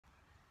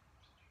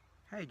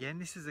Hey again,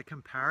 this is a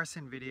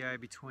comparison video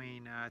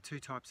between two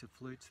types of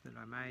flutes that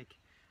I make.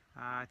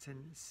 It's a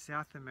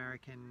South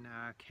American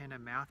Quena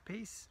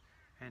mouthpiece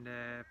and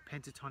a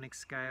pentatonic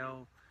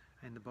scale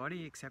in the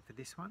body, except for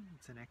this one,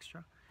 it's an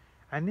extra.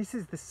 And this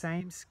is the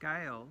same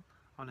scale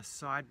on a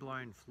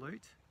side-blown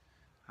flute,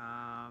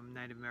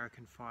 Native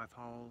American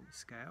 5-hole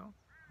scale,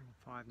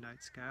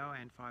 5-note scale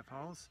and 5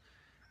 holes.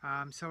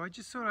 So I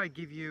just thought I'd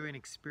give you an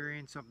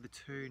experience of the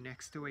two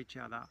next to each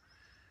other.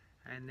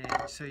 And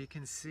then so you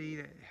can see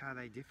how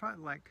they differ.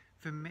 Like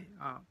for me,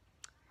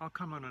 I'll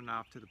come on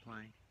after the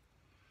playing.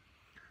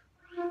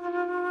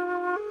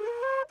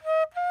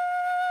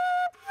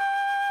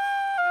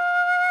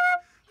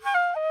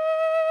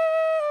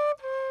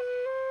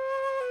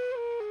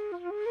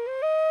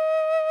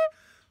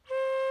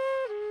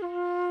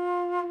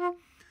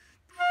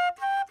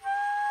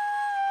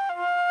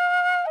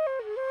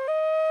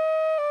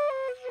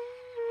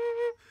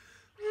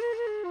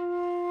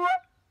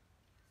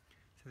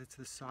 So that's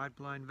the side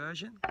blown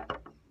version.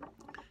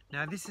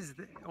 Now this is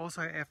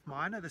also F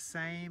minor, the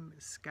same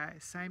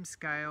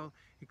scale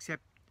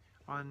except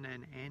on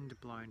an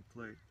end blown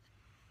flute.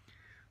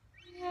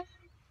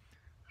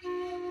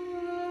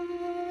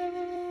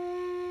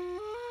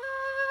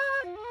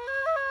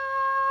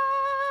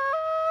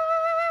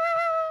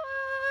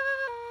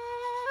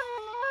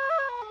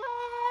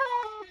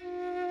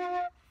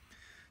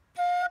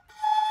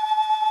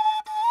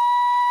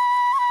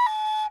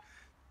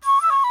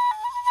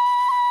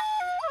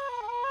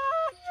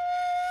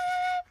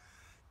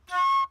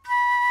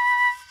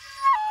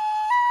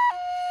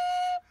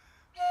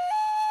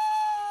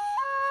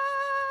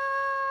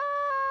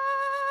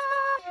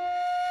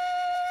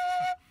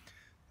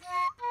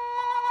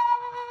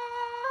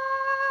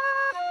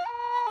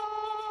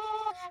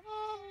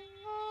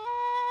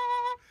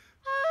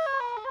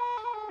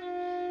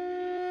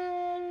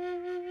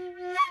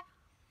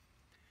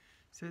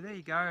 So there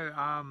you go.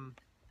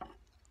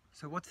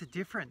 So what's the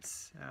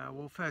difference?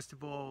 Well, first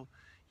of all,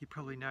 you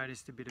probably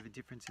noticed a bit of a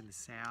difference in the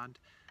sound.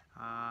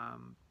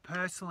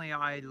 Personally,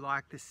 I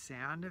like the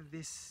sound of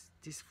this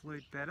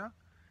flute better.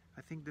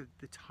 I think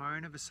the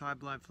tone of a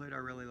side-blown flute I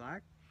really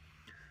like.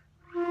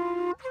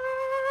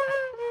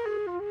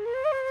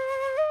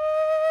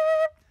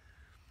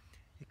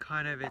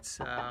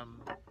 It's I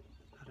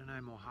don't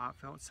know, more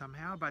heartfelt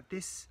somehow, but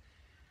this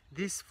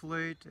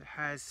flute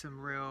has some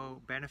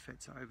real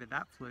benefits over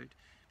that flute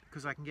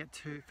because I can get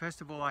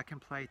first of all, I can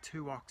play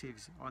 2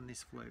 octaves on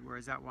this flute,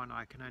 whereas that one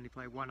I can only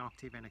play 1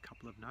 octave and a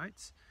couple of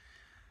notes.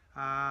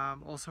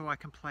 Also, I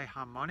can play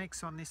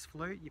harmonics on this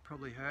flute, you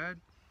probably heard.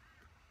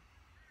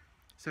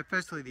 So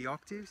firstly, the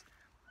octaves.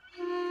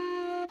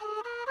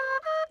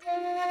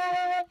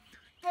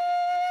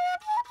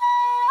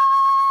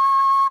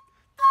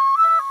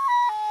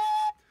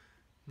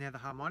 Now the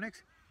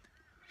harmonics.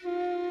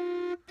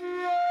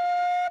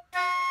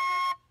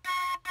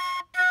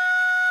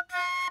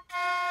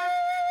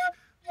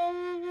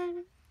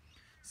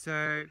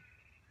 So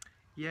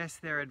yes,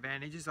 there are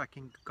advantages. I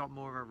got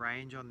more of a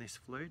range on this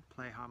flute,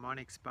 play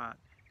harmonics, but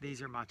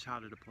these are much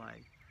harder to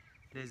play.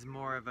 There's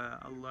more of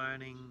a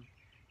learning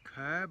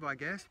curve, I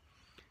guess.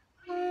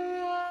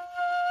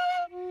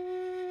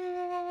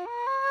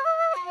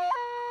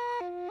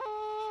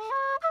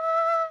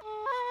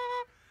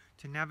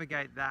 To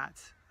navigate that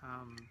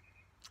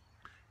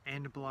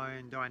end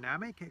blown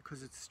dynamic,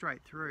 because it's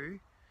straight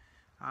through,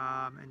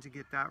 and to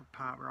get that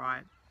part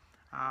right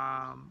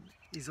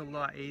is a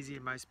lot easier.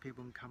 Most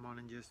people can come on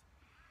and just...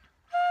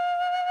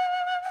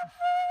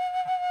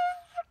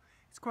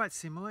 It's quite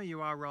similar. You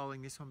are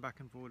rolling this one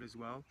back and forward as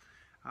well.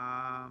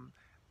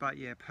 But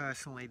yeah,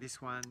 personally this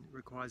one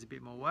requires a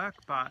bit more work,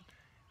 but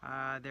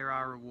there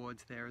are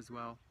rewards there as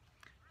well.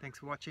 Thanks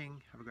for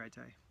watching. Have a great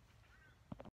day.